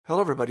Hello,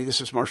 everybody. This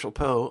is Marshall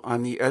Poe.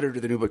 I'm the editor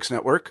of the New Books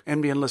Network.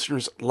 NBN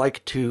listeners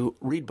like to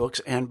read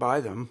books and buy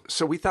them.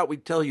 So we thought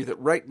we'd tell you that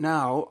right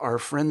now, our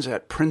friends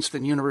at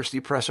Princeton University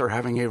Press are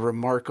having a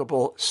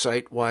remarkable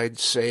site-wide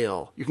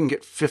sale. You can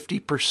get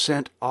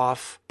 50%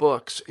 off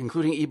books,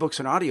 including ebooks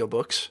and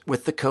audiobooks,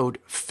 with the code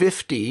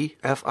 50,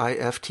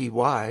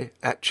 F-I-F-T-Y,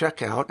 at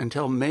checkout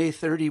until May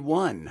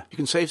 31. You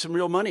can save some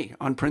real money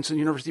on Princeton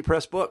University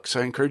Press books.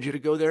 I encourage you to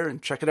go there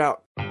and check it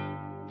out.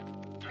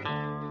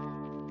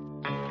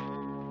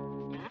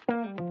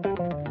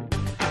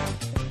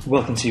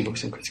 Welcome to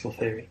Books and Critical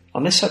Theory.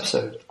 On this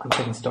episode, I'm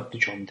talking to Dr.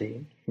 John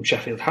Dean from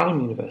Sheffield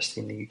Hallam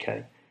University in the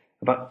UK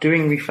about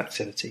Doing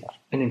Reflexivity,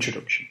 an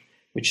Introduction,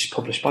 which is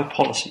published by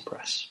Policy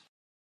Press.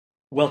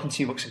 Welcome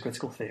to Books and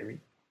Critical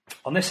Theory.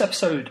 On this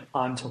episode,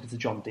 I'm talking to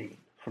John Dean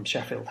from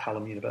Sheffield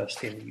Hallam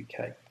University in the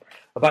UK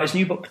about his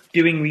new book,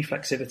 Doing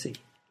Reflexivity,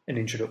 an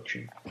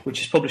Introduction,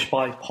 which is published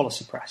by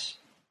Policy Press.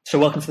 So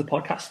welcome to the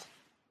podcast.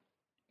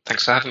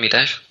 Thanks for having me,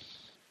 Dave.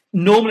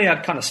 Normally,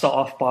 I'd kind of start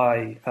off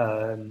by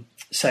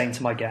saying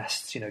to my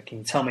guests, can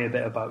you tell me a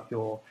bit about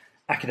your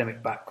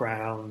academic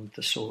background,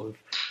 the sort of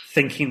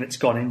thinking that's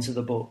gone into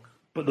the book?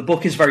 But the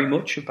book is very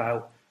much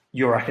about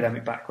your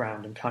academic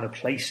background and kind of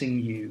placing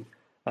you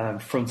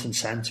front and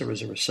center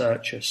as a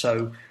researcher.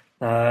 So,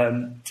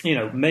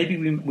 maybe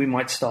we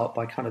might start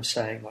by kind of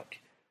saying,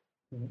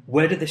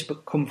 where did this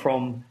book come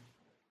from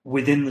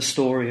within the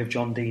story of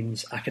John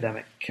Dean's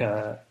academic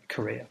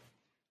career?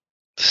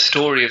 The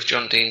story of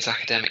John Dean's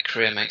academic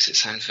career makes it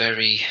sound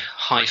very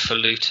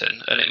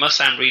highfalutin, and it must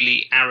sound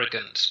really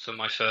arrogant for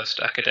my first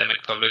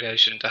academic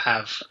publication to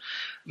have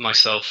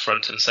myself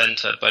front and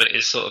centre, but it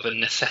is sort of a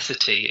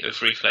necessity of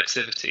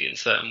reflexivity in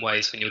certain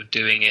ways when you're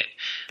doing it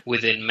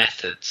within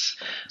methods.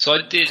 So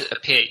I did a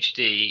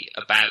PhD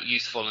about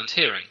youth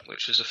volunteering,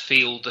 which was a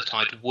field that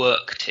I'd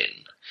worked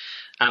in,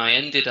 and I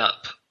ended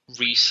up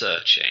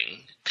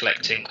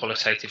collecting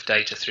qualitative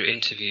data through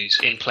interviews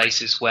in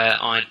places where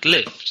I'd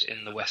lived,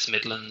 in the West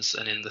Midlands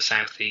and in the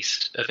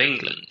southeast of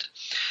England.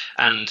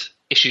 And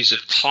issues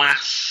of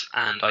class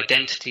and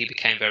identity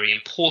became very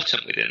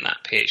important within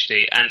that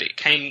PhD, and it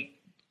came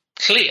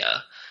clear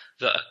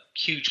that a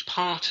huge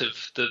part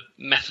of the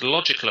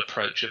methodological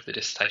approach of the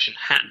dissertation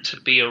had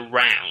to be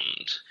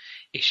around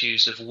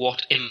issues of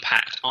what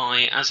impact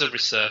I, as a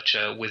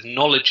researcher, with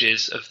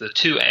knowledges of the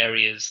two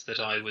areas that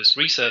I was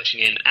researching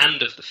in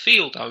and of the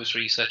field I was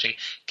researching,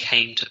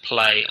 came to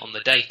play on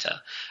the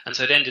data. And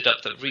so it ended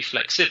up that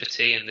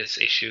reflexivity and this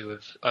issue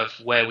of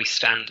where we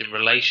stand in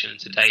relation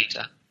to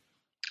data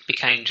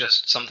became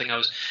just something I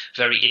was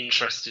very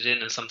interested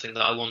in and something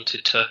that I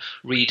wanted to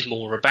read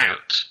more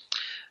about.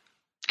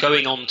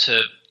 Going on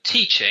to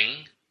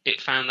teaching, it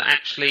found that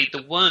actually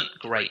there weren't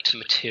great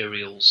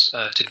materials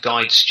to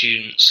guide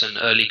students and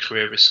early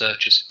career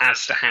researchers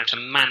as to how to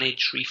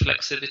manage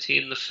reflexivity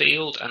in the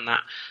field and that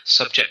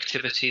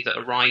subjectivity that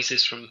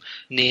arises from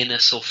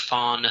nearness or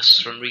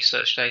farness from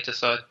research data.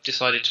 So I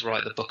decided to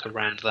write the book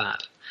around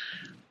that.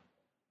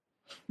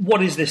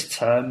 What is this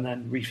term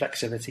then,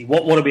 reflexivity?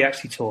 What are we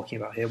actually talking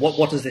about here?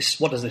 What does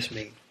this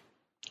mean?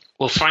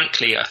 Well,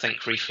 frankly, I think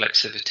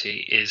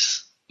reflexivity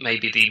is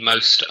maybe the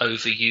most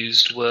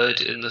overused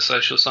word in the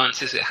social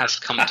sciences. It has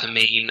come to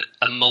mean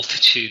a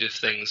multitude of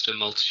things to a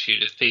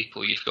multitude of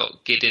people. You've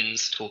got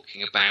Giddens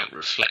talking about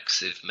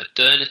reflexive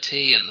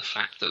modernity and the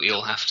fact that we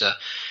all have to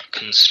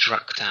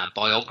construct our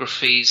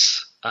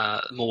biographies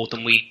more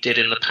than we did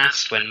in the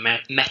past when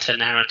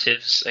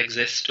meta-narratives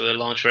exist to a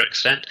larger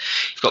extent.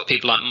 You've got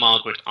people like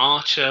Margaret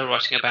Archer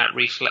writing about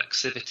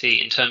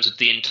reflexivity in terms of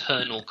the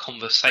internal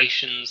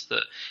conversations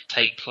that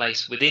take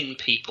place within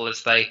people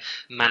as they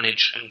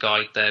manage and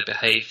guide their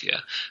behaviour.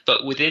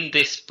 But within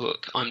this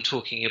book, I'm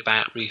talking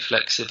about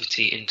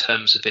reflexivity in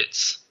terms of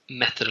its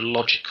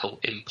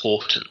methodological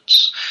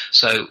importance.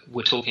 So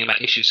we're talking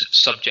about issues of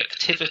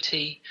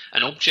subjectivity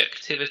and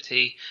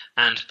objectivity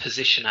and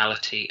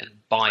positionality and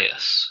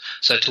bias.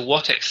 So to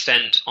what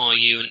extent are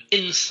you an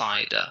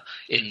insider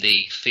in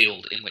the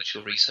field in which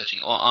you're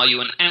researching, or are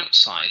you an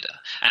outsider?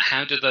 And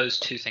how do those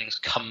two things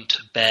come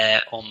to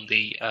bear on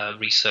the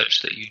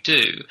research that you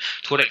do?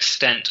 To what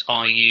extent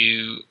are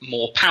you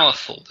more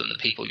powerful than the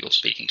people you're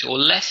speaking to, or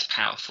less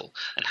powerful?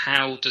 And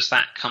how does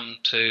that come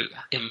to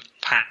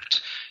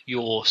impact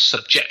your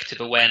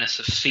subjective awareness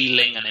of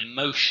feeling and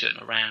emotion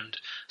around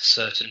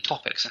certain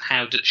topics, and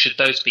how should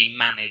those be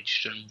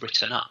managed and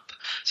written up?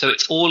 So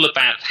it's all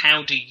about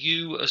how do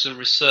you as a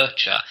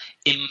researcher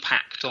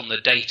impact on the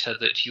data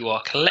that you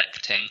are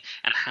collecting,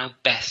 and how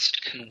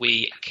best can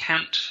we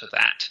account for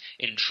that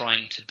in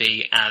trying to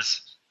be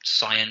as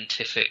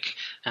scientific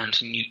and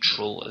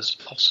neutral as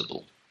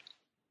possible.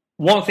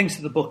 One of the things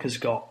that the book has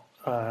got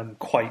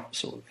quite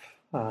sort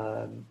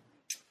of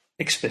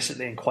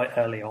explicitly and quite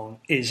early on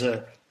is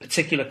a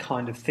particular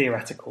kind of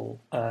theoretical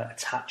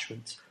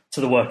attachment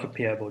to the work of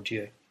Pierre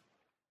Bourdieu.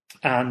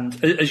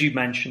 And as you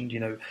mentioned,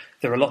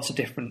 there are lots of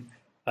different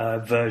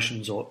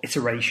versions or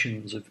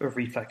iterations of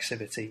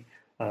reflexivity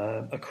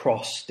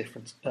across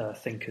different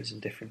thinkers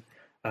and different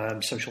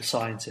social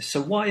scientists.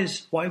 So why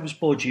was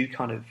Bourdieu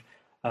kind of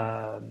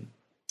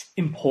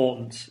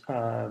important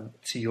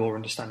to your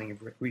understanding of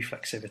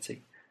reflexivity?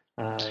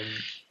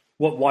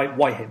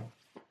 Why him?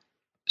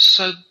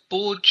 So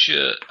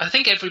Bourdieu, I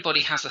think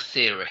everybody has a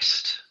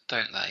theorist,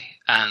 don't they?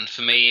 And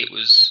for me, it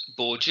was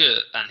Bourdieu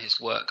and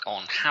his work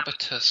on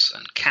habitus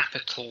and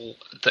capital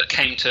that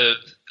came to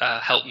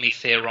help me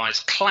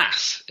theorize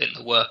class in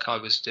the work I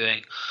was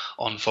doing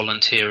on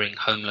volunteering,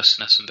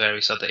 homelessness, and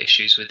various other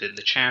issues within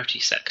the charity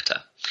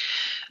sector.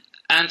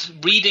 And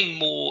reading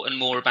more and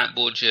more about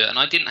Bourdieu, and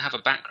I didn't have a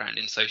background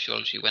in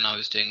sociology when I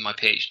was doing my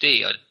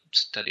PhD. I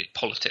studied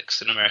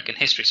politics and American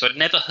history, so I'd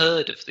never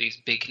heard of these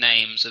big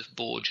names of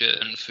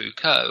Bourdieu and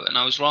Foucault, and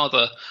I was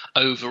rather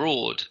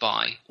overawed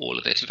by all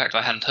of it. In fact,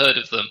 I hadn't heard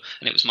of them,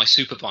 and it was my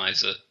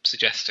supervisor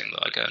suggesting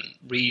that I go and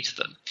read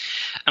them.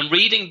 And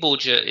reading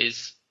Bourdieu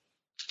is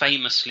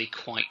famously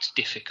quite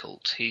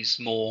difficult. He's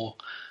more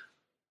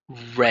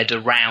read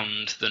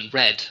around than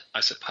read, I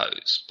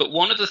suppose. But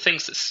one of the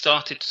things that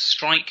started to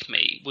strike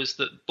me was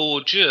that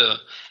Bourdieu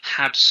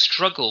had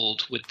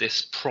struggled with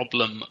this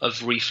problem of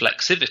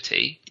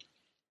reflexivity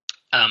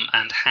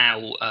and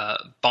how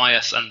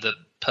bias and the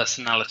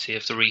personality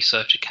of the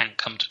researcher can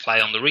come to play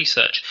on the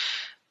research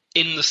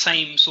in the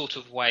same sort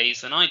of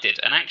ways than I did.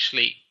 And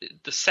actually,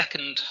 the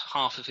second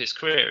half of his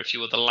career, if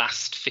you were the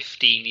last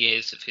 15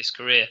 years of his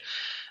career,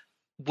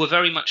 were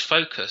very much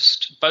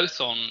focused both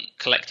on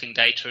collecting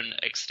data and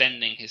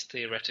extending his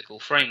theoretical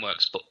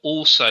frameworks, but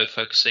also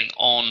focusing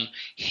on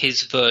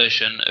his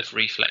version of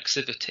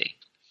reflexivity.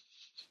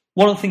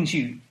 One of the things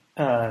you,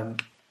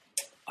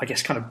 I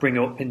guess, kind of bring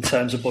up in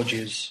terms of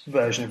Bourdieu's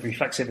version of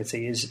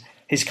reflexivity is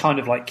his kind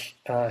of like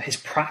his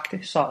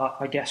practice,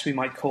 I guess we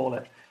might call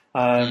it.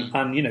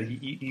 And, you know,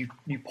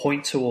 you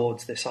point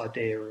towards this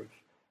idea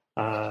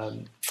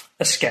of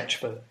a sketch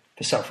for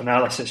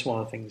self-analysis.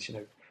 One of the things, you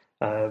know,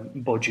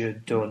 Bourdieu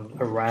had done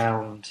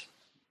around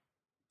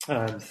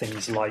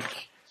things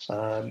like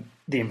the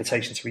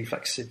invitation to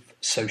reflexive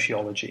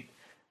sociology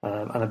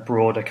and a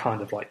broader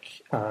kind of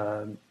like,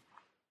 I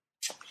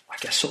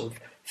guess, sort of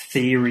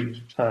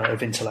theory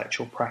of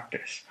intellectual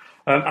practice.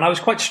 And I was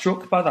quite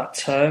struck by that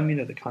term, you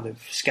know, the kind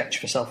of sketch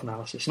for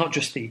self-analysis, not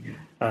just the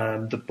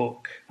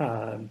book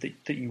that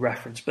you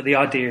referenced, but the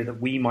idea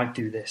that we might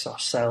do this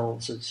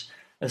ourselves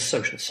as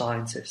social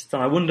scientists.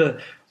 And I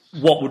wonder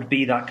what would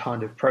be that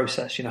kind of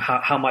process? You know,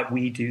 how might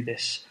we do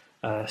this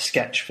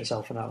sketch for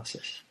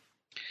self-analysis?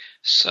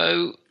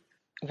 So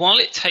while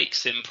it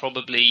takes him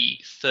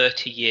probably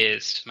 30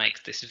 years to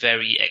make this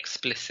very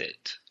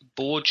explicit,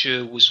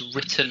 Bourdieu was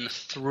written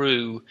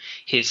through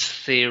his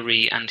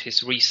theory and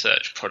his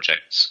research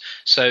projects.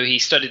 So he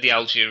studied the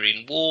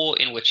Algerian War,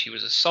 in which he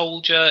was a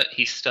soldier.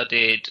 He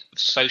studied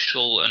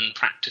social and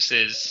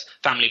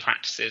family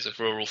practices of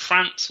rural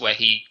France, where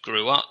he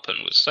grew up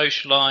and was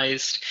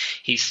socialized.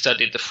 He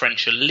studied the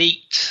French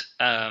elite,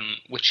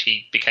 which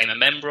he became a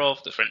member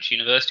of, the French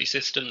university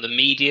system, the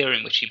media,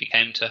 in which he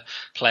became to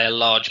play a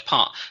large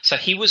part. So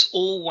he was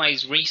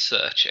always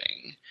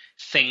researching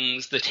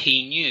things that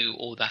he knew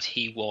or that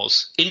he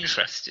was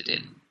interested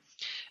in.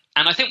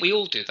 And I think we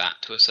all do that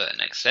to a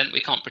certain extent. We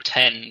can't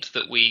pretend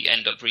that we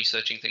end up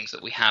researching things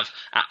that we have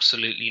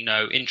absolutely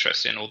no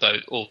interest in,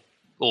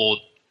 or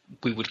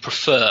we would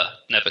prefer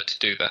never to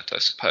do that, I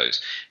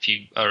suppose. If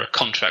you are a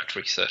contract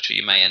researcher,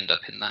 you may end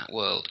up in that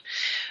world.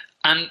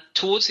 And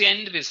towards the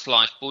end of his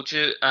life,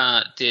 Bourdieu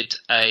did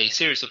a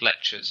series of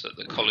lectures at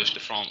the Collège de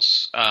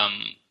France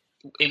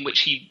in which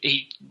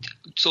he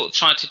sort of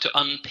tried to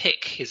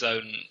unpick his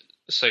own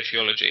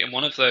sociology, and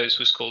one of those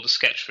was called A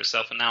Sketch for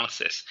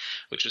Self-Analysis,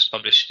 which was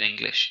published in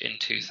English in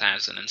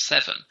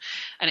 2007.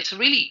 And it's a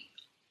really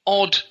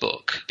odd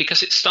book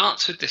because it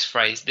starts with this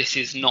phrase, "This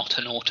is not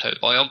an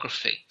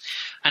autobiography."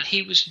 And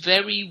he was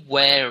very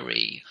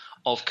wary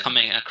of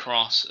coming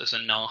across as a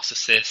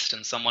narcissist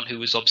and someone who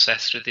was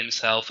obsessed with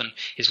himself, and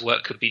his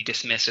work could be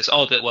dismissed as,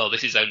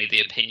 this is only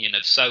the opinion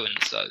of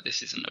so-and-so,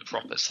 this isn't a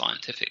proper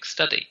scientific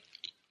study.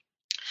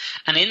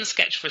 And in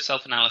Sketch for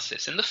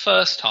Self-Analysis, in the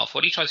first half,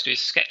 what he tries to do is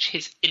sketch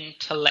his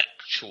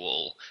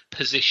intellectual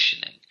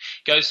positioning.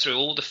 He goes through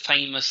all the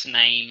famous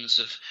names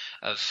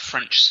of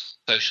French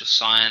social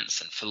science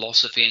and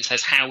philosophy and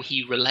says how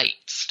he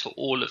relates to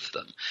all of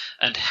them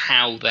and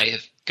how they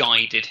have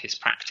guided his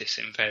practice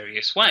in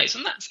various ways.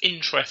 And that's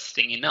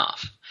interesting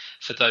enough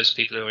for those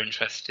people who are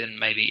interested in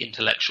maybe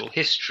intellectual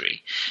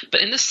history.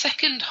 But in the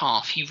second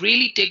half, he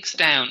really digs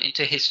down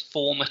into his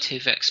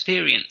formative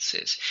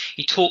experiences.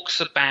 He talks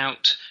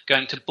about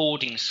going to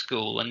boarding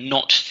school and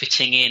not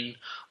fitting in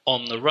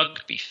on the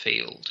rugby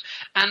field.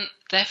 And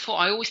therefore,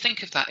 I always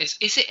think of that as,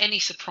 is it any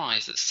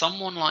surprise that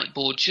someone like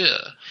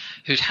Bourdieu,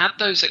 who'd had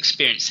those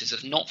experiences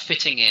of not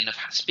fitting in, of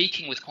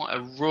speaking with quite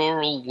a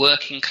rural,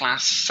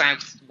 working-class,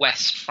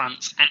 southwest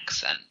France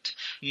accent,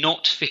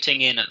 not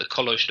fitting in at the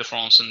Collège de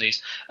France and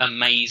these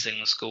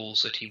amazing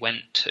schools that he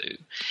went to,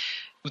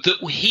 that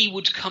he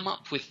would come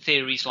up with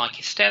theories like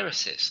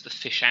hysteresis, the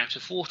fish out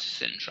of water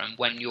syndrome,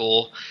 when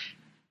your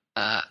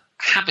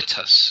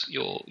habitus,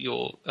 your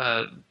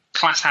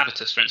class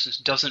habitus, for instance,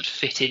 doesn't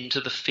fit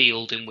into the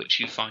field in which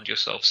you find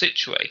yourself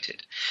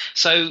situated.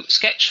 So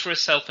Sketch for a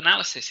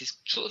Self-Analysis is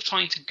sort of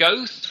trying to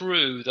go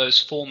through those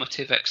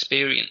formative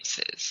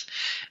experiences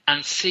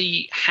and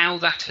see how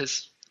that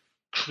has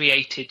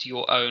created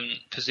your own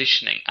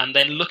positioning, and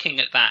then looking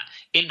at that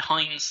in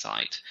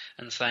hindsight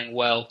and saying,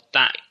 well,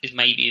 that is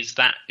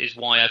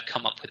why I've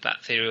come up with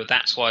that theory, or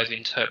that's why I've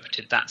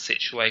interpreted that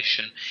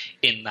situation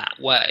in that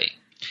way.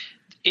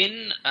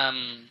 In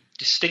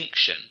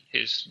Distinction,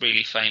 his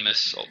really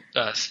famous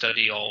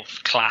study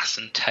of class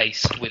and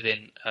taste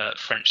within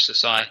French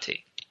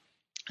society,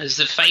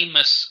 there's a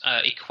famous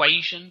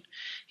equation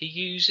he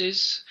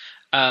uses,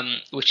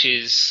 which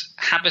is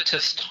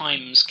habitus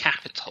times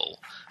capital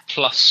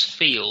plus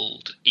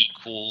field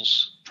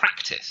equals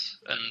practice.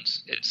 And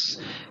it's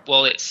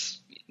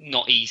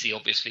not easy,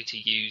 obviously, to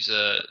use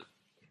a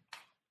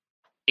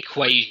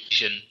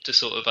equation to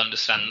sort of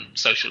understand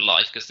social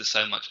life, because there's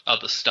so much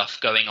other stuff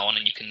going on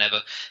and you can never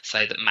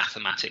say that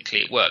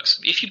mathematically it works.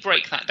 If you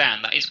break that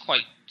down, that is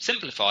quite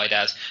simplified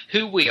as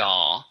who we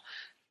are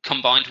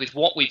combined with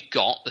what we've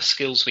got, the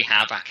skills we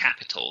have, our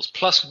capitals,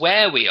 plus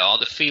where we are,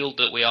 the field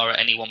that we are at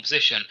any one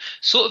position,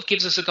 sort of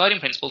gives us a guiding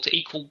principle to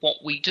equal what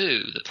we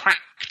do, the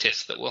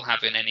practice that we'll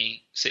have in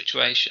any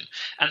situation.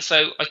 And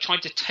so I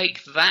tried to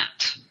take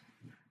that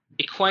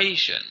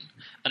equation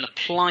and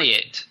apply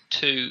it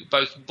to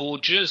both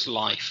Bourdieu's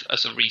life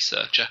as a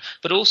researcher,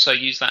 but also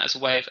use that as a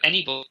way of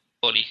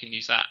anybody can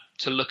use that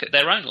to look at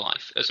their own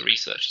life as a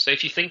researcher. So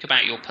if you think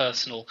about your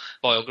personal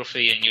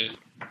biography and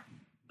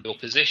your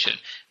position,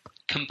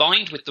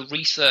 combined with the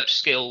research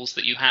skills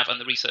that you have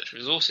and the research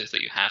resources that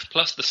you have,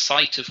 plus the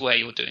site of where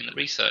you're doing the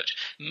research,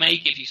 may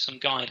give you some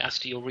guide as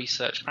to your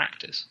research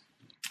practice.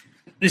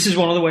 This is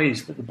one of the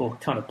ways that the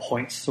book kind of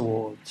points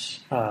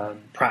towards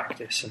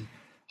practice and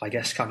I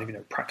guess kind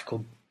of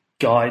practical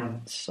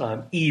guidance,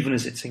 even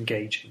as it's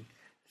engaging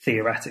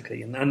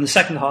theoretically. And the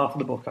second half of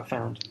the book I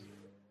found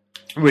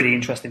really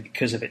interesting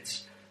because of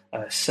its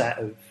set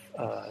of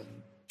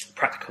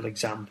practical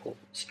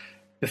examples.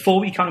 Before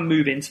we kind of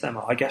move into them,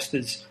 I guess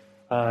there's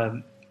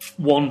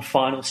one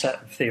final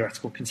set of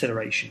theoretical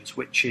considerations,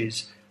 which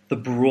is the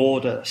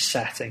broader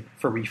setting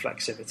for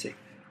reflexivity.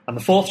 And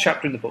the fourth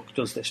chapter in the book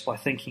does this by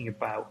thinking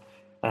about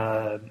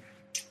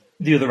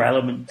the other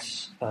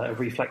elements of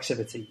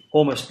reflexivity,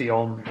 almost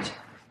beyond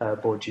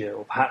Bourdieu,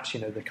 or perhaps,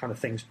 the kind of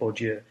things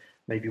Bourdieu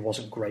maybe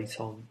wasn't great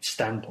on,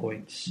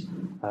 standpoints,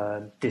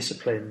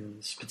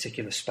 disciplines,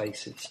 particular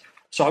spaces.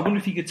 So I wonder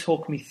if you could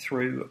talk me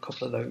through a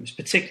couple of those,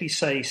 particularly,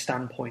 say,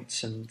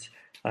 standpoints and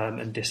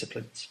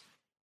disciplines.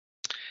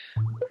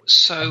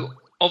 So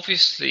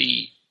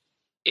obviously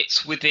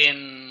it's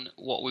within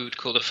what we would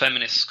call the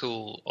feminist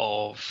school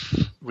of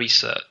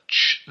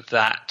research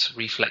that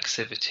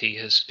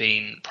reflexivity has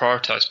been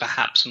prioritized,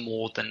 perhaps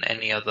more than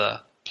any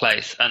other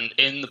place. And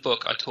in the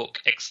book I talk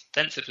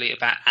extensively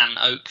about Anne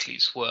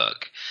Oakley's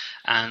work,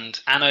 and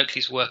Anne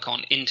Oakley's work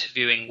on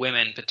interviewing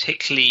women,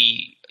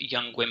 particularly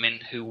young women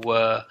who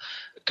were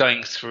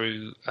going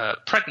through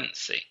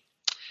pregnancy.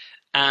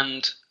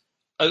 And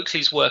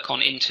Oakley's work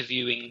on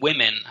interviewing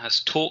women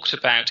has talked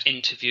about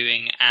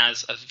interviewing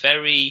as a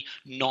very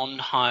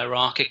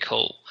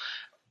non-hierarchical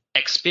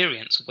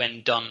experience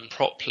when done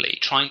properly,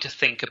 trying to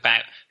think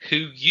about who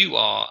you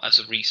are as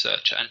a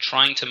researcher and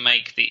trying to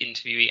make the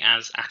interviewee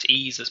as at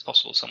ease as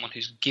possible, someone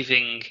who's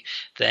giving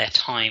their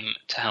time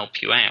to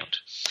help you out.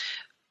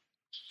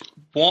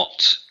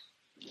 What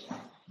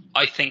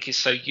I think is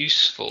so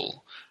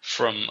useful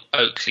from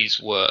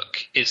Oakley's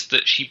work is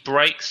that she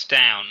breaks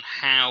down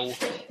how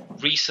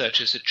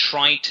researchers had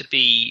tried to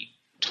be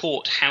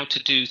taught how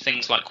to do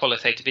things like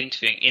qualitative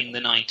interviewing in the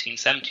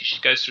 1970s.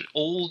 She goes through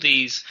all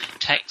these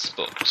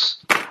textbooks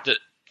that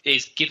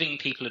is giving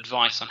people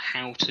advice on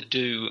how to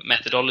do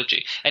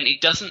methodology, and it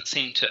doesn't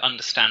seem to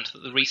understand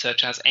that the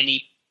researcher has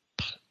any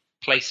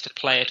place to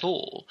play at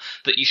all,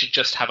 that you should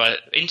just have an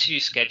interview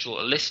schedule,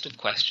 a list of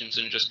questions,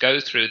 and just go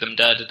through them,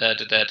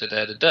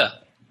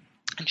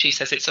 And she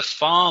says it's a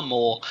far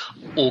more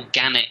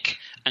organic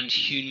and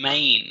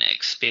humane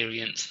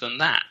experience than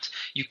that.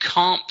 You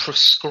can't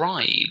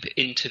prescribe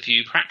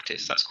interview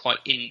practice. That's quite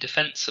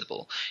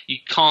indefensible. You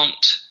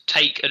can't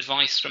take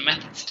advice from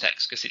methods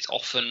text because it's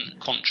often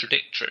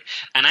contradictory.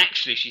 And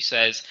actually, she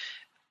says,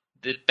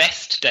 the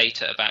best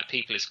data about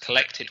people is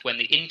collected when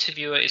the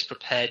interviewer is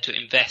prepared to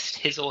invest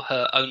his or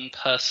her own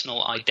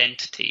personal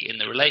identity in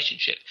the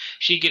relationship.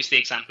 She gives the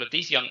example of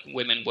these young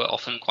women were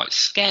often quite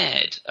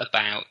scared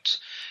about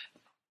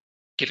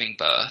giving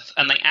birth,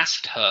 and they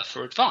asked her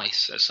for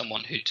advice as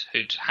someone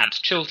who'd had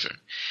children.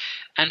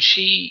 And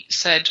she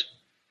said,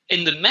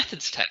 in the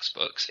methods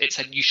textbooks, it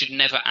said you should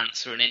never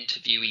answer an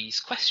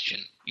interviewee's question.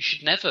 You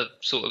should never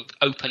sort of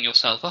open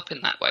yourself up in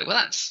that way. Well,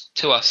 that's,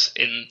 to us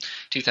in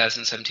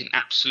 2017,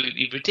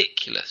 absolutely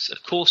ridiculous.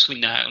 Of course we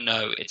now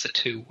know it's a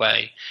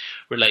two-way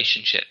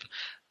relationship.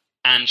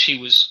 And she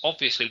was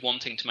obviously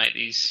wanting to make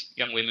these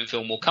young women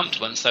feel more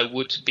comfortable, and so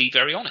would be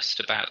very honest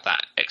about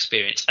that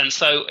experience. And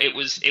so it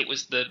was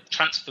the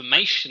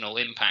transformational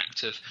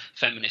impact of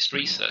feminist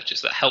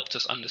researchers that helped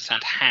us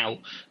understand how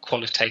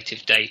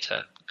qualitative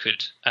data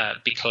could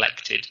be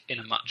collected in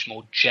a much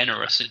more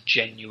generous and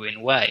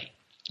genuine way.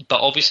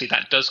 But obviously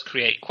that does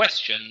create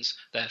questions,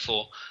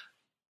 therefore,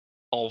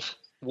 of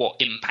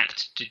what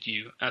impact did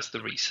you as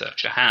the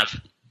researcher have.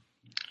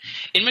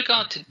 In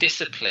regard to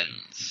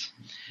disciplines,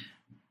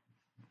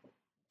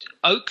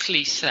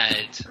 Oakley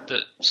said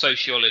that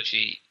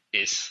sociology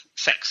is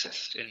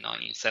sexist in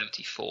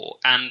 1974,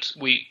 and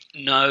we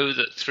know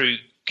that through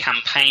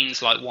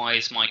campaigns like Why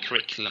Is My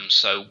Curriculum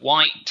So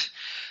White,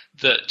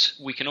 that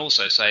we can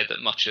also say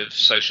that much of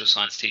social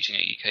science teaching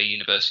at UK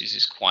universities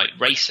is quite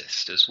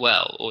racist as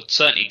well, or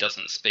certainly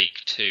doesn't speak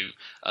to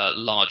a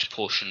large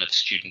portion of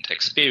student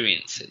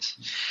experiences.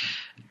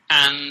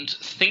 And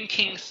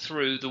thinking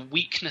through the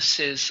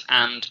weaknesses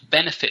and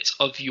benefits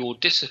of your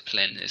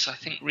discipline is, I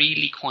think,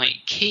 really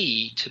quite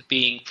key to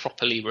being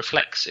properly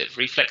reflexive.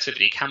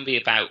 Reflexivity can be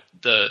about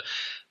the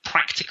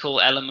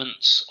practical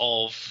elements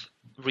of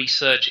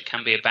research, it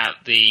can be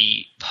about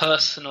the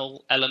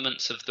personal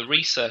elements of the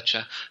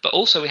researcher, but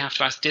also we have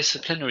to ask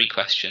disciplinary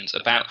questions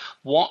about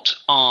what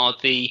are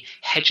the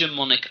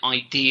hegemonic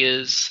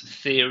ideas,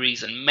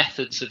 theories and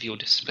methods of your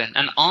discipline,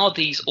 and are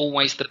these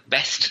always the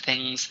best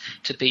things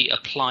to be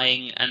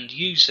applying and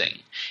using?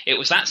 It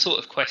was that sort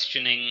of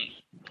questioning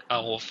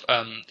of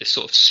this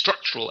sort of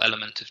structural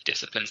element of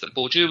disciplines that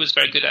Bourdieu was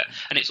very good at,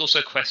 and it's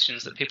also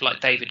questions that people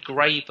like David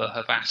Graeber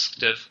have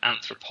asked of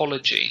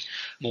anthropology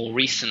more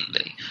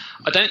recently.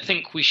 I don't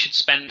think we should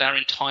spend our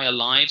entire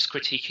lives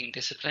critiquing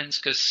disciplines,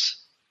 because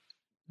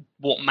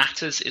what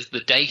matters is the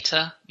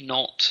data,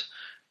 not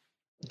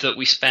that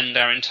we spend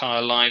our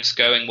entire lives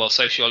going, well,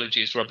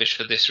 sociology is rubbish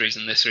for this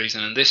reason,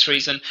 and this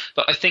reason.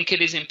 But I think it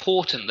is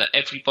important that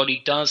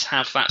everybody does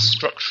have that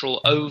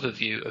structural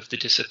overview of the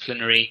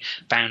disciplinary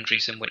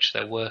boundaries in which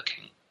they're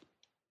working.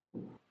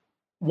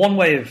 One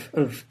way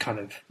of kind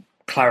of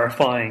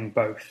clarifying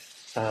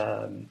both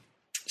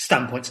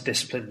standpoints of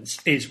disciplines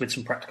is with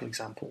some practical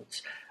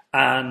examples.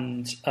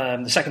 And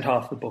the second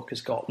half of the book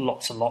has got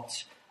lots and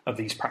lots of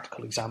these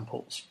practical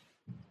examples.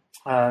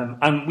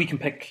 And we can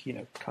pick,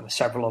 kind of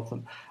several of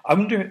them. I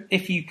wonder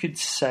if you could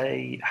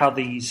say how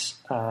these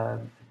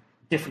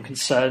different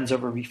concerns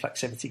over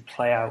reflexivity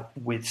play out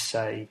with,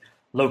 say,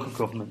 local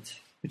government,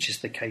 which is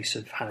the case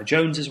of Hannah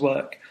Jones's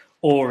work,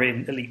 or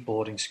in elite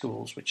boarding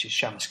schools, which is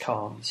Shamus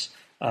Khan's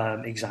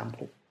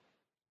example.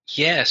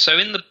 Yeah, so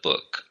in the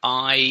book,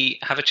 I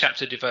have a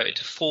chapter devoted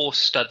to 4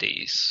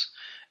 studies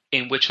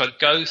in which I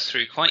go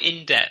through quite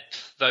in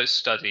depth those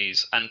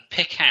studies and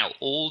pick out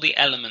all the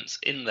elements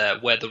in there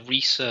where the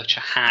researcher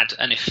had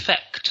an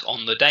effect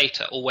on the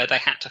data, or where they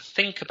had to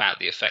think about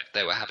the effect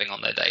they were having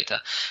on their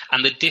data,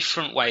 and the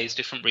different ways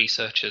different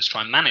researchers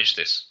try and manage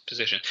this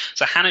position.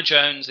 So Hannah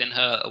Jones, in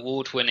her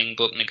award-winning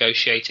book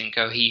Negotiating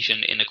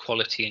Cohesion,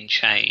 Inequality and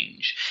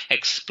Change,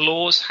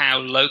 explores how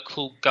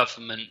local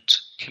government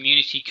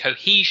community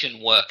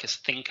cohesion workers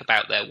think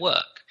about their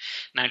work.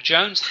 Now,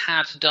 Jones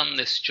had done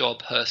this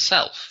job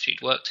herself.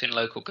 She'd worked in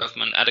local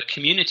government at a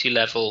community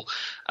level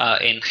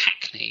in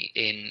Hackney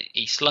in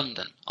East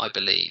London, I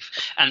believe.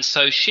 And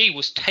so she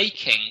was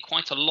taking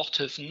quite a lot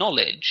of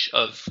knowledge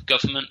of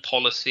government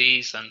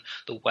policies and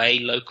the way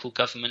local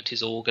government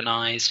is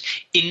organised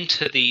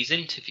into these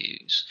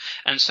interviews.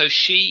 And so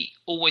she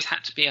always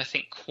had to be, I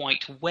think,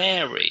 quite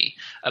wary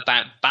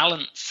about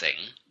balancing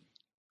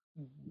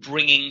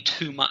bringing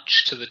too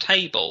much to the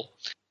table.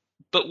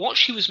 But what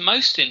she was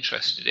most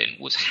interested in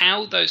was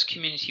how those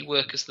community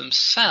workers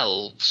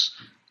themselves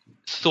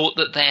thought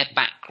that their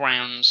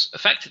backgrounds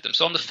affected them.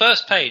 So on the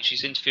first page,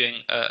 she's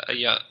interviewing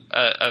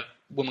a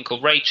woman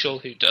called Rachel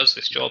who does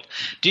this job.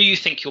 Do you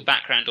think your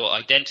background or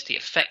identity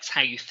affects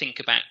how you think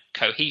about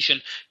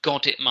cohesion?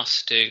 God, it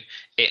must do.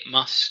 It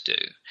must do.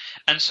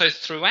 And so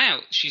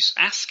throughout, she's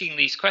asking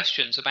these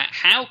questions about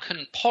how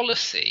can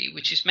policy,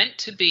 which is meant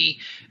to be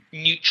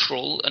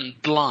neutral and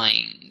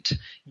blind,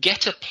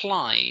 get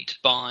applied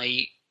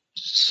by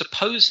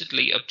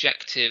supposedly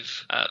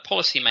objective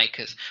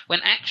policymakers when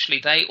actually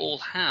they all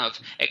have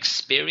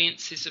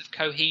experiences of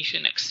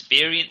cohesion,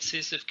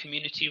 experiences of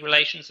community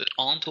relations that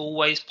aren't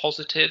always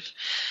positive,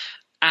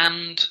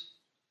 and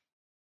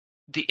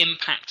the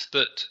impact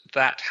that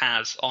that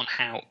has on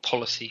how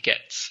policy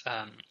gets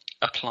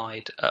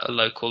applied at a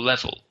local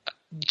level.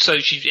 So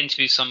she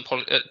interviews some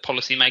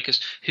policymakers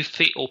who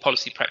feel, or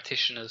policy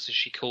practitioners as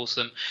she calls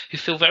them, who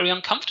feel very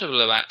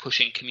uncomfortable about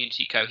pushing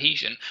community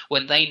cohesion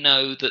when they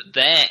know that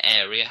their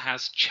area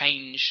has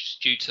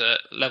changed due to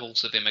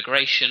levels of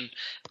immigration,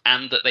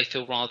 and that they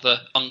feel rather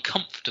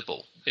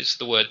uncomfortable is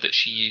the word that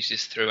she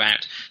uses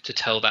throughout to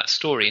tell that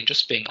story, and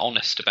just being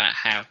honest about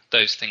how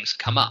those things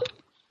come up.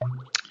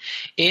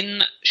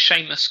 In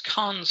Shamus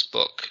Khan's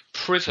book,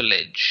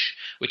 Privilege,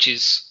 which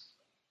is,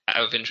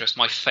 out of interest,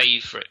 my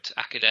favourite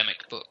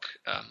academic book.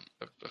 I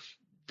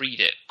read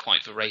it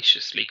quite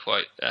voraciously,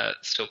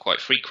 still quite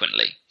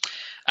frequently.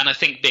 And I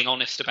think being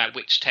honest about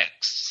which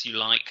texts you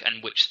like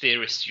and which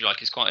theorists you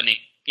like is quite an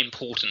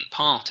important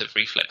part of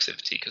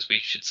reflexivity, because we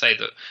should say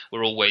that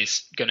we're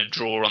always going to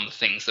draw on the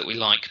things that we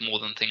like more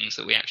than things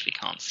that we actually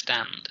can't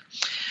stand.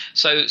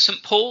 So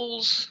St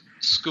Paul's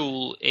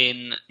School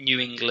in New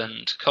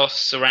England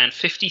costs around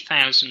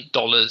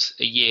 $50,000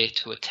 a year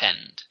to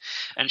attend.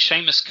 And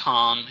Seamus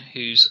Khan,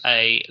 who's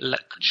a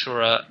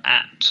lecturer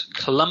at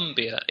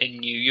Columbia in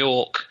New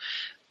York,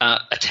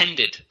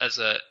 attended as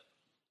a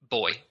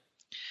boy.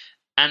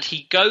 And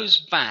he goes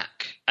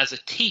back as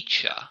a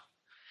teacher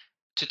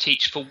to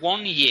teach for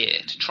 1 year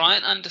to try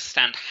and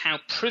understand how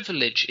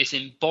privilege is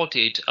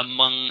embodied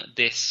among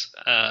this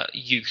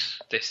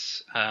youth,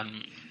 this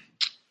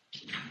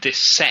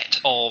set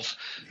of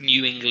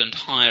New England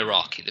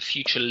hierarchy, the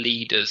future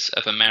leaders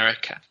of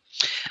America.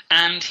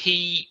 And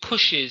he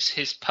pushes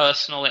his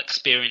personal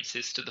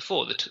experiences to the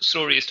fore. The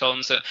story is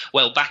told that,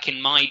 well, back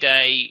in my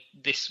day,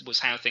 this was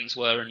how things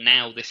were, and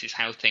now this is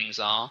how things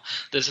are.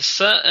 There's a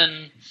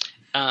certain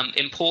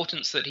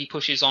importance that he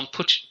pushes on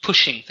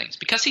pushing things.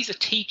 Because he's a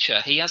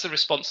teacher, he has a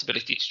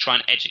responsibility to try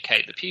and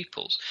educate the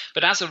pupils.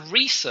 But as a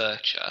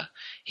researcher,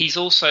 he's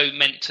also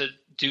meant to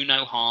do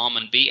no harm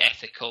and be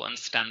ethical and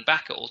stand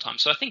back at all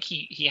times. So I think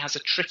he has a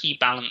tricky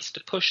balance to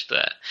push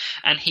there.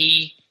 And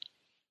he,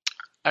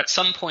 at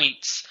some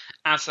points,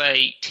 as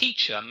a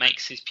teacher,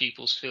 makes his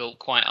pupils feel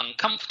quite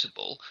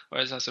uncomfortable,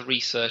 whereas as a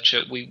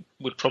researcher, we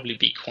would probably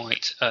be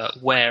quite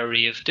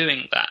wary of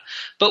doing that.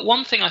 But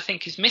one thing I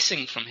think is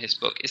missing from his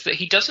book is that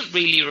he doesn't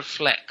really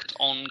reflect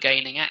on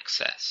gaining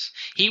access.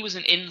 He was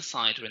an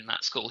insider in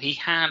that school. He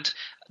had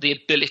the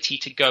ability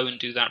to go and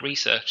do that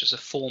research as a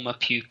former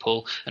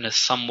pupil and as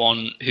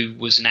someone who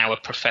was now a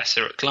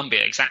professor at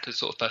Columbia, exactly the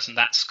sort of person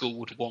that school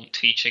would want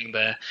teaching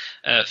their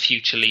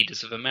future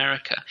leaders of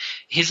America.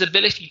 His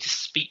ability to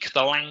speak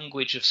the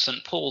language of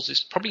St. Paul's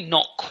is probably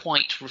not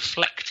quite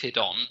reflected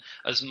on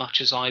as much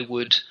as I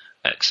would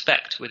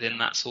expect within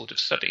that sort of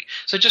study.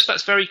 So just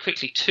that's very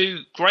quickly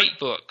two great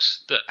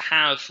books that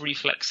have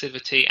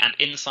reflexivity and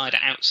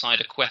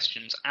insider-outsider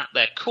questions at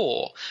their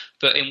core,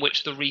 but in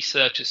which the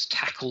researchers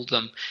tackled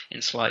them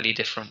in slightly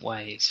different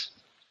ways.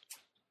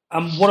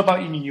 What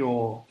about in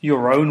your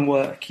own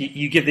work?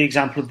 You give the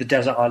example of the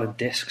Desert Island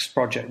Discs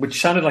project,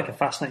 which sounded like a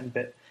fascinating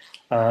bit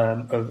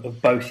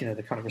of both,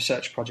 the kind of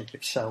research project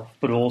itself,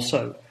 but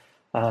also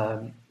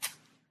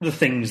the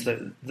things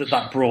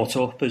that brought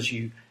up as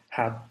you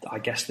had, I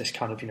guess, this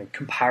kind of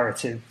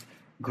comparative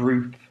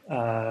group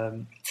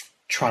trying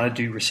to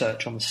do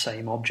research on the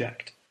same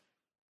object.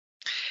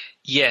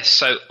 Yes,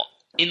 so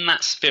in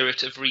that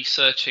spirit of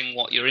researching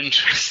what you're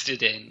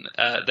interested in,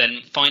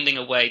 then finding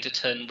a way to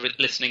turn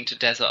listening to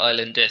Desert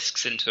Island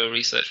Discs into a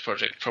research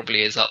project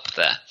probably is up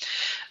there.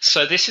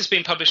 So this has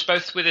been published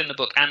both within the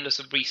book and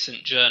as a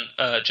recent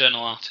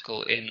journal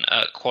article in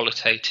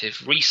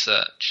Qualitative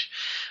Research.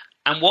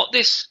 And what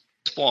this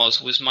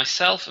was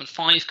myself and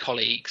 5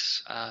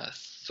 colleagues,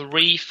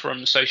 3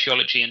 from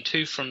sociology and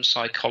 2 from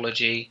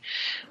psychology,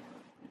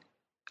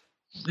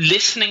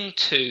 listening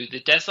to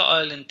the Desert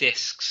Island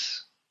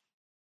Discs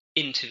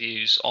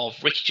interviews of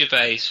Ricky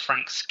Gervais,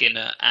 Frank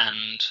Skinner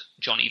and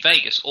Johnny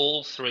Vegas,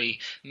 all 3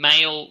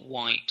 male,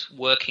 white,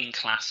 working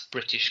class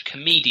British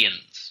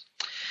comedians.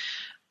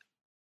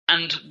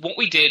 And what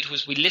we did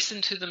was we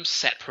listened to them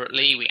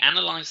separately, we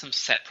analysed them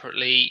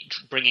separately,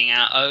 bringing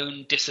our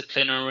own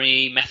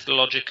disciplinary,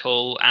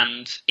 methodological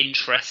and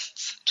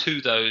interests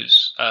to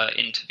those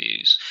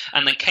interviews,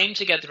 and then came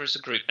together as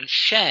a group and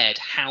shared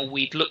how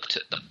we'd looked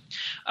at them.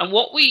 And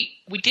what we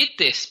did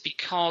this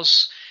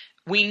because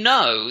we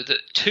know that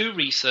 2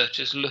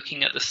 researchers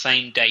looking at the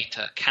same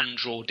data can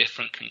draw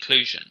different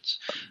conclusions,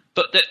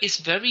 but there is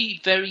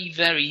very, very,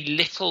 very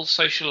little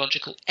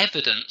sociological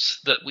evidence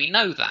that we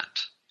know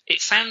that. It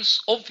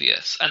sounds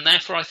obvious, and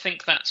therefore I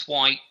think that's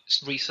why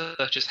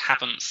researchers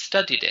haven't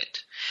studied it.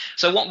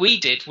 So what we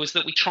did was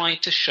that we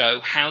tried to show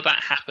how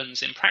that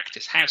happens in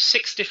practice, how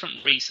 6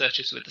 different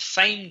researchers with the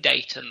same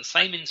data and the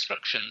same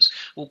instructions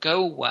will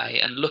go away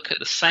and look at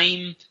the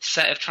same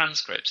set of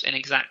transcripts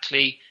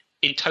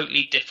in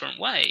totally different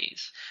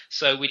ways.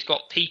 So we'd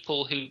got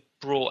people who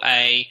brought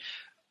a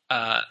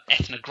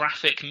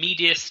ethnographic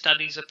media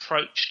studies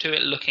approach to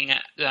it, looking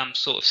at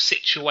sort of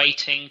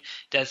situating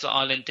Desert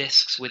Island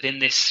Discs within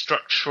this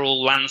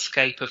structural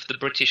landscape of the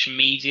British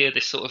media,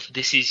 this sort of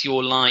this is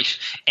your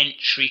life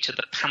entry to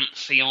the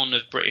pantheon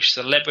of British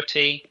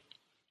celebrity.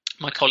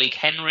 My colleague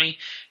Henry,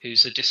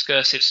 who's a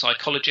discursive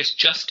psychologist,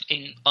 just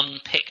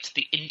unpicked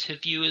the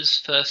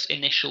interviewer's first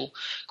initial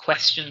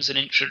questions and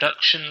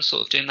introductions,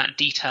 sort of doing that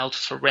detailed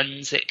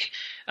forensic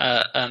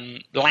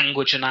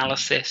language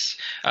analysis.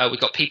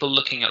 We've got people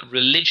looking at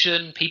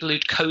religion, people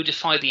who'd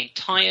codify the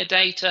entire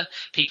data,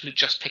 people who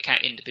just pick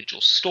out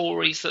individual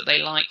stories that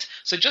they liked.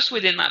 So just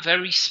within that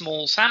very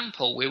small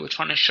sample, we were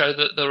trying to show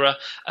that there are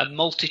a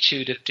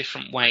multitude of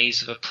different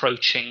ways of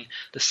approaching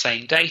the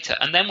same data.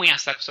 And then we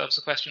asked ourselves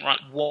the question,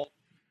 right,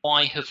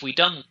 why have we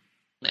done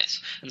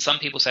this. And some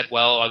people said,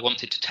 well, I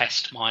wanted to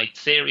test my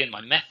theory and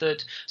my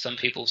method. Some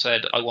people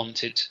said I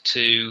wanted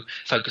to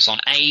focus on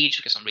age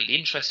because I'm really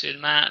interested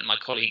in that. And my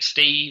colleague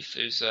Steve,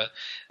 who's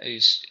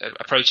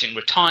approaching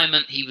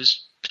retirement, he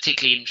was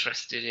particularly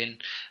interested in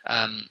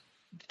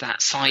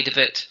that side of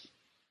it.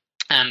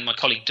 And my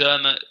colleague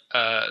Dermot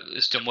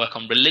has done work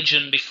on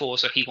religion before,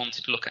 so he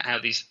wanted to look at how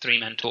these three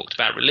men talked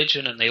about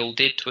religion, and they all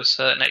did to a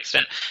certain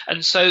extent.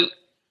 And so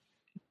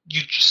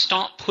you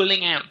start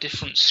pulling out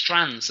different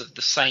strands of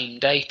the same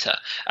data.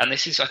 And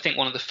this is, I think,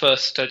 one of the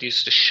first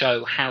studies to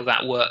show how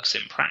that works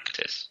in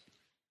practice.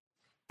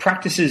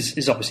 Practice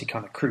is obviously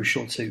kind of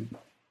crucial to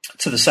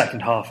the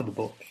second half of the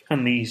book.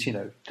 And these,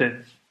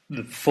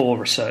 the 4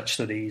 research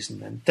studies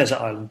and then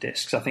Desert Island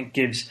Discs, I think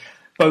gives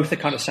both a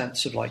kind of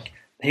sense of like,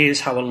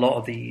 here's how a lot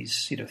of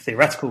these,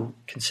 theoretical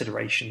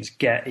considerations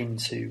get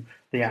into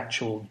the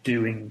actual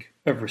doing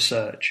of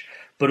research.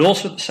 But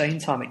also at the same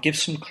time, it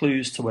gives some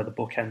clues to where the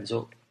book ends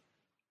up.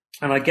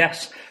 And I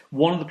guess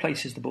one of the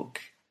places the book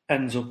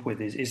ends up with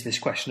is this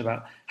question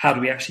about how do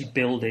we actually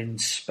build in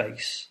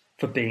space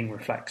for being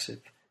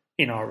reflexive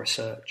in our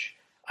research.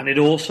 And it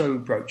also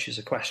broaches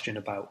a question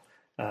about,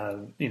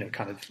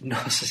 kind of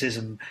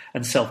narcissism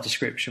and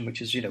self-description,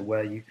 which is,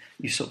 where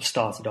you sort of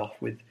started off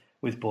with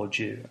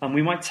Bourdieu. And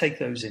we might take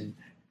those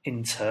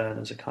in turn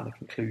as a kind of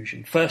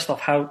conclusion. First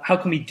off, how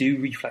can we do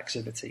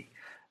reflexivity?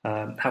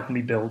 How can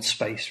we build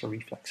space for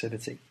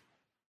reflexivity?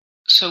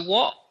 So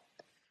what,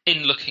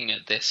 in looking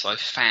at this, I've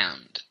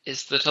found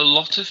is that a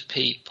lot of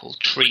people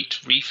treat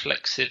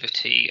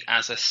reflexivity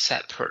as a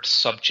separate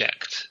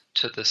subject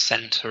to the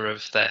centre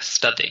of their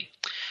study.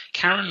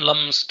 Karen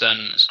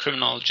Lumsden is a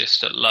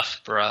criminologist at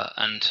Loughborough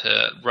and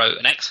wrote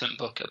an excellent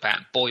book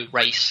about boy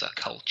racer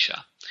culture,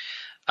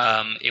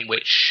 in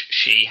which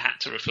she had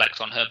to reflect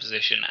on her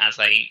position as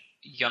a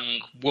young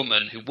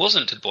woman who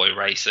wasn't a boy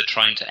racer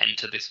trying to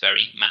enter this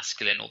very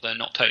masculine, although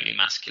not totally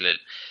masculine,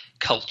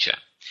 culture.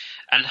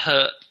 And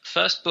her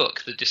first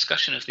book, the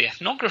discussion of the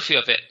ethnography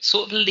of it,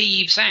 sort of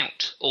leaves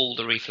out all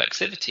the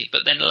reflexivity.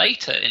 But then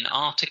later in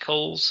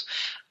articles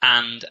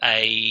and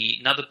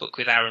another book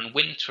with Aaron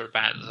Winter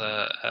about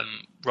the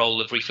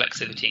role of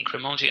reflexivity in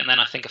criminology, and then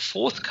I think a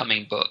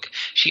forthcoming book,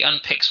 she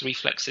unpicks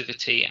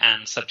reflexivity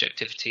and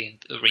subjectivity in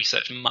the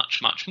research much,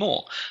 much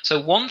more. So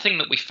one thing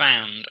that we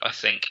found, I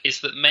think,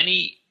 is that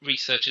many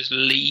researchers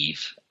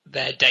leave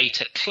their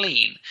data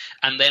clean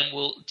and then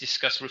will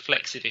discuss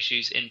reflexive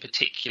issues in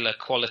particular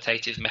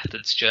qualitative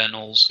methods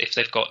journals if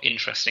they've got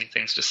interesting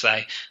things to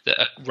say that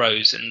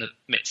arose in the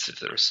midst of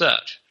the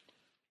research.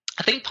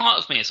 I think part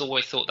of me has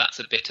always thought that's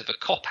a bit of a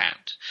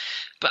cop-out.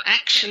 But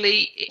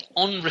actually,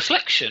 on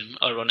reflection,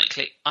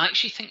 ironically, I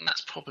actually think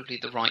that's probably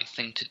the right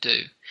thing to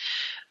do.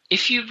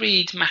 If you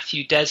read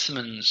Matthew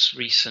Desmond's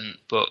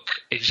recent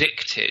book,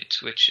 Evicted,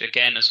 which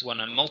again has won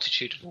a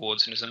multitude of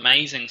awards and is an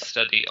amazing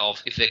study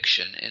of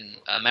eviction in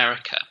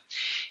America,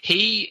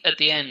 he, at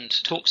the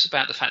end, talks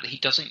about the fact that he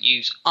doesn't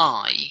use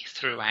I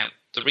throughout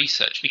the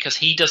research because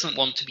he doesn't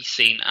want to be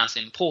seen as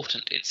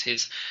important. It's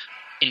his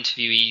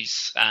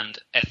interviewees and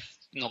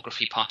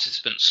ethnography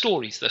participant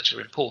stories that are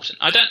important.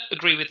 I don't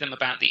agree with him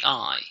about the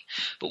I,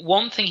 but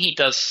one thing he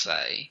does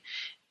say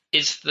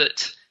is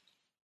that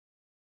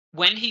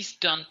when he's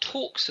done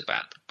talks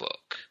about the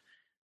book,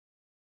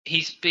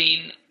 he's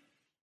been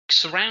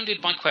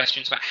surrounded by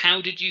questions about how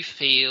did you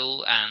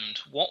feel and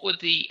what were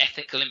the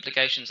ethical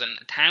implications and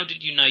how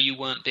did you know you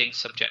weren't being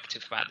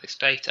subjective about this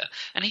data.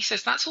 And he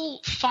says that's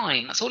all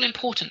fine, that's all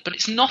important, but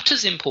it's not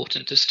as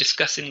important as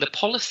discussing the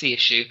policy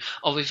issue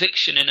of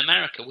eviction in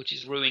America, which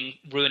is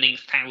ruining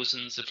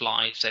thousands of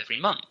lives every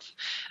month.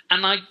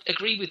 And I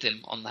agree with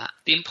him on that.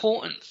 The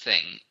important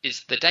thing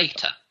is the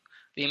data.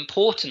 The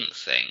important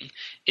thing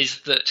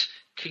is that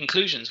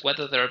conclusions,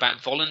 whether they're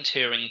about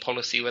volunteering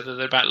policy, whether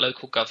they're about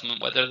local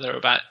government, whether they're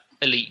about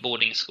elite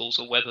boarding schools,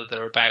 or whether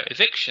they're about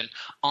eviction,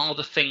 are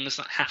the things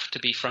that have to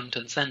be front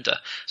and centre.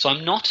 So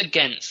I'm not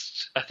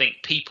against, I think,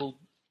 people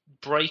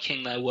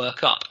breaking their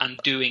work up and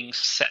doing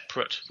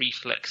separate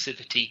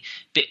reflexivity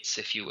bits,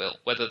 if you will,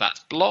 whether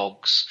that's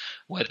blogs,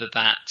 whether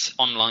that's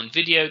online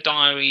video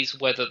diaries,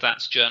 whether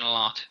that's journal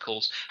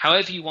articles,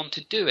 however you want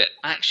to do it.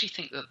 I actually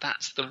think that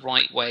that's the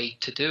right way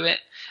to do it.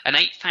 An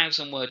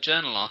 8,000 word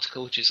journal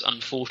article, which is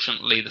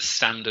unfortunately the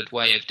standard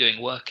way of doing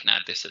work in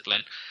our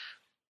discipline,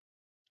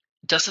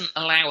 doesn't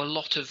allow a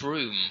lot of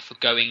room for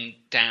going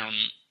down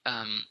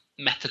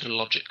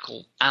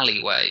methodological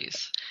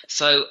alleyways.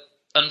 So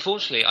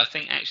unfortunately, I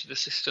think actually the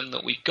system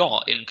that we've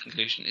got, in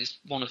conclusion, is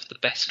one of the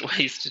best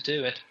ways to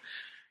do it.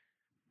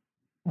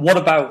 What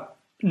about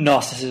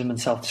narcissism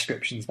and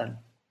self-descriptions then?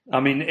 I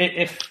mean,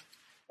 if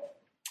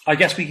I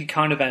guess we could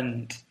kind of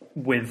end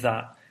with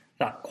that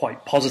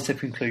quite positive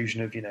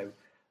conclusion of,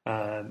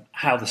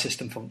 how the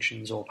system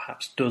functions or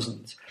perhaps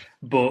doesn't.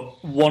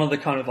 But one of the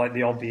kind of like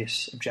the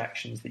obvious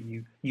objections that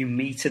you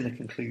meet in the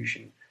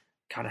conclusion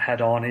kind of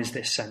head on is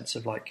this sense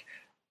of like,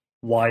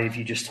 why have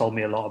you just told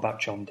me a lot about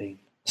John Dean?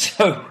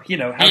 So,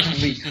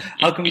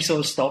 how can we sort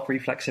of stop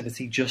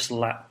reflexivity just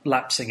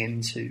lapsing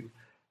into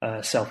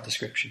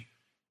self-description?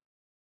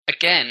 A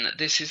again,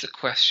 this is a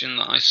question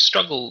that I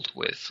struggled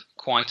with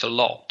quite a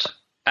lot,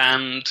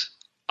 and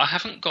I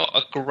haven't got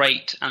a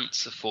great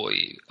answer for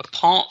you,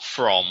 apart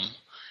from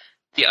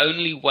the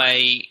only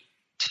way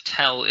to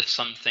tell if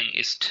something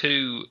is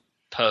too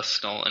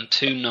personal and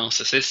too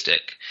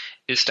narcissistic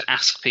is to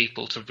ask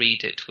people to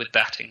read it with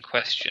that in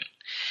question.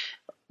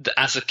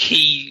 As a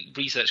key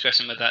research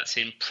question, whether that's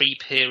in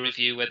pre-peer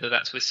review, whether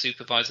that's with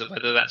supervisor,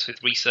 whether that's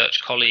with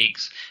research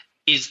colleagues,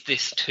 is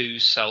this too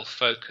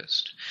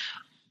self-focused?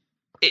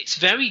 It's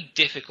very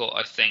difficult,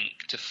 I think,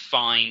 to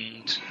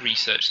find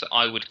research that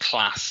I would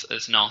class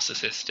as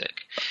narcissistic.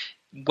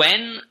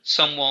 When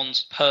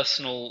someone's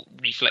personal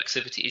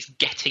reflexivity is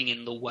getting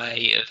in the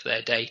way of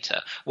their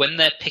data, when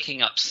they're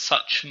picking up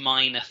such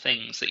minor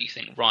things that you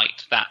think,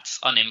 right, that's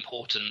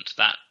unimportant,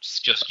 that's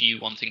just you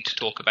wanting to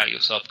talk about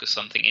yourself because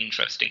something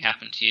interesting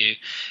happened to you,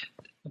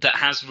 that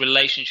has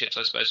relationships,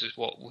 I suppose, with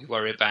what we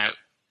worry about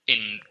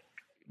in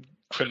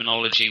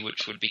criminology,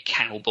 which would be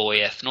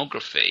cowboy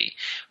ethnography.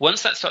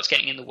 Once that starts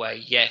getting in the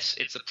way, yes,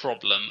 it's a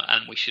problem,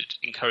 and we should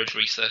encourage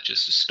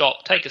researchers to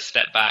stop, take a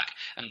step back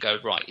and go,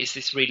 right, is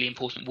this really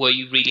important? Were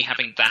you really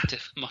having that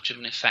much of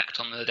an effect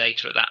on the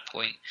data at that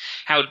point?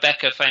 Howard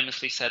Becker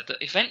famously said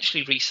that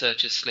eventually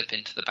researchers slip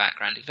into the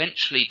background,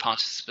 eventually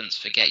participants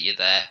forget you're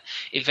there,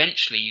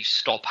 eventually you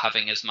stop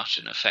having as much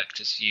an effect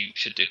as you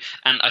should do.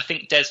 And I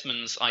think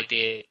Desmond's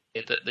idea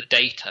that the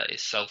data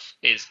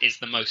is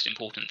the most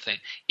important thing,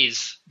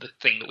 is the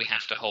thing that we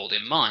have to hold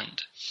in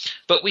mind.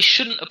 But we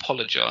shouldn't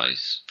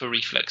apologise for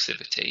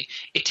reflexivity.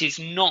 It is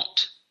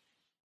not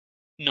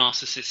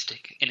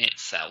narcissistic in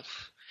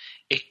itself.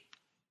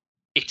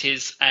 It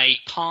is a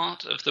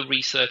part of the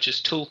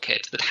researcher's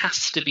toolkit that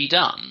has to be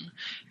done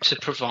to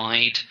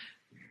provide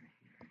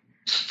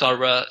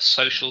thorough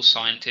social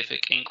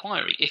scientific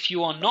inquiry. If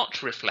you are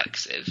not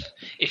reflexive,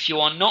 if you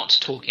are not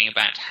talking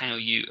about how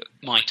you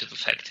might have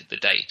affected the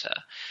data,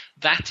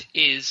 that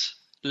is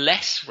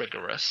less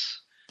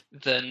rigorous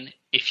than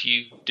if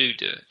you do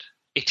it.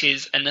 It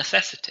is a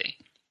necessity.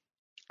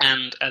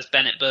 And as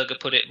Bennett Berger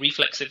put it,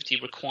 reflexivity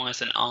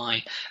requires an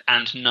eye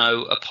and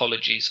no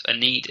apologies are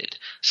needed.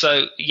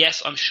 So,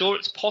 yes, I'm sure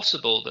it's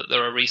possible that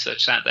there are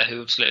researchers out there who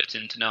have slipped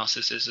into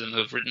narcissism, who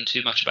have written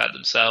too much about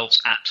themselves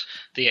at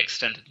the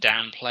extent of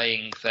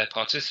downplaying their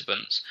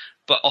participants.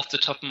 But off the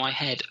top of my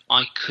head,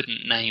 I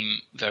couldn't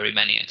name very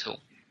many at all.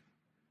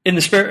 In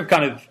the spirit of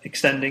kind of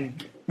extending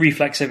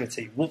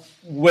reflexivity,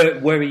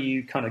 where are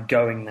you kind of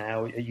going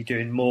now? Are you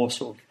doing more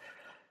sort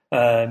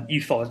of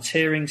youth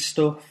volunteering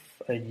stuff?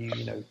 Are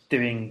you,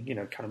 doing,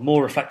 kind of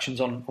more reflections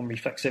on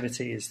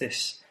reflexivity? Is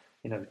this,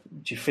 do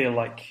you feel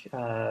like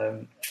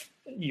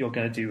you're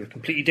going to do a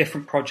completely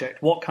different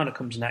project? What kind of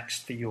comes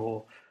next for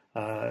your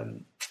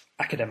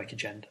academic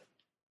agenda?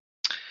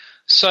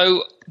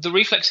 So the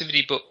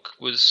reflexivity book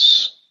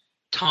was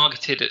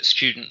targeted at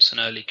students and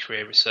early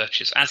career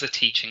researchers as a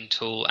teaching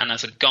tool and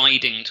as a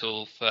guiding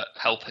tool for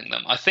helping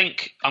them. I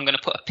think I'm going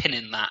to put a pin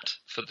in that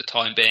for the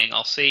time being.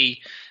 I'll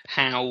see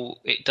how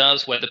it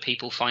does, whether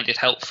people find it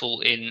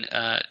helpful in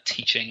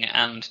teaching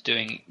and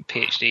doing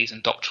PhDs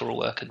and doctoral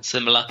work and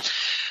similar.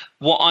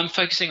 What I'm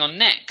focusing on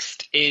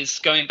next is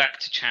going back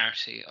to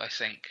charity, I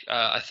think.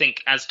 I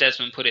think, as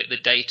Desmond put it, the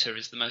data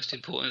is the most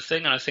important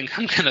thing, and I think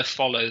I'm going to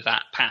follow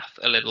that path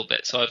a little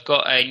bit. So I've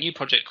got a new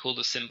project called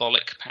The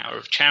Symbolic Power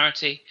of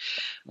Charity,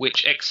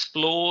 which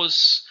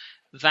explores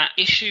that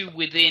issue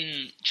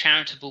within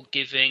charitable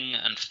giving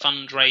and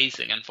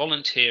fundraising and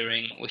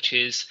volunteering, which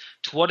is,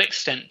 to what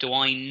extent do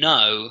I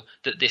know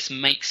that this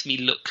makes me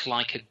look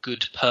like a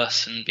good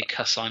person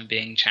because I'm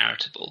being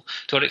charitable?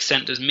 To what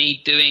extent does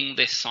me doing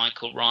this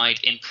cycle ride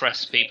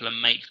impress people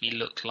and make me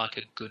look like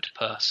a good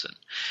person?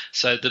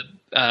 So the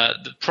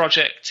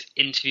project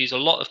interviews a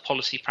lot of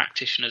policy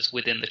practitioners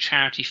within the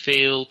charity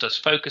field, does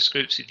focus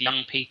groups with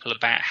young people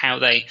about how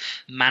they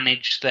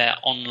manage their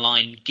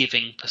online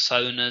giving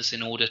personas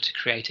in order to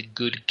create a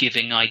good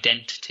giving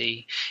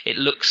identity. It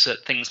looks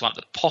at things like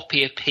the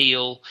poppy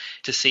appeal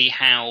to see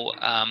how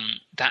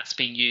that's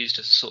been used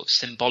as a sort of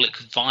symbolic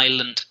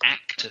violent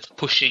act of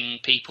pushing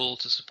people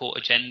to support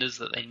agendas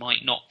that they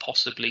might not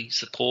possibly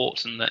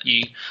support, and that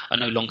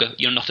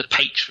you're not a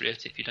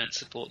patriot if you don't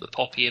support the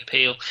poppy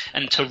appeal,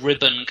 and to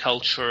ribbon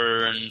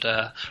culture and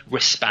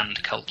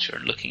wristband culture,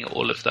 and looking at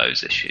all of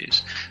those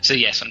issues. So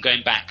yes, I'm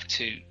going back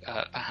to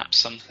perhaps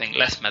something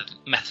less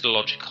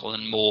methodological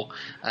and more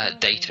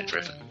data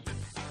driven.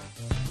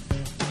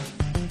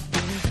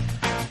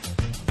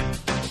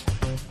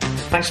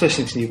 Thanks for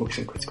listening to New Books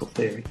in Critical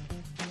Theory.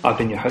 I've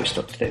been your host,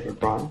 Dr. David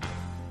O'Brien.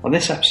 On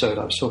this episode,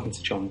 I was talking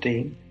to John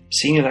Dean,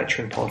 Senior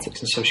Lecturer in Politics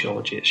and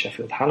Sociology at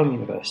Sheffield Hallam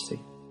University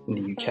in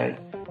the UK,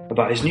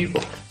 about his new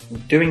book,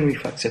 Doing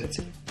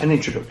Reflexivity, an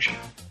Introduction.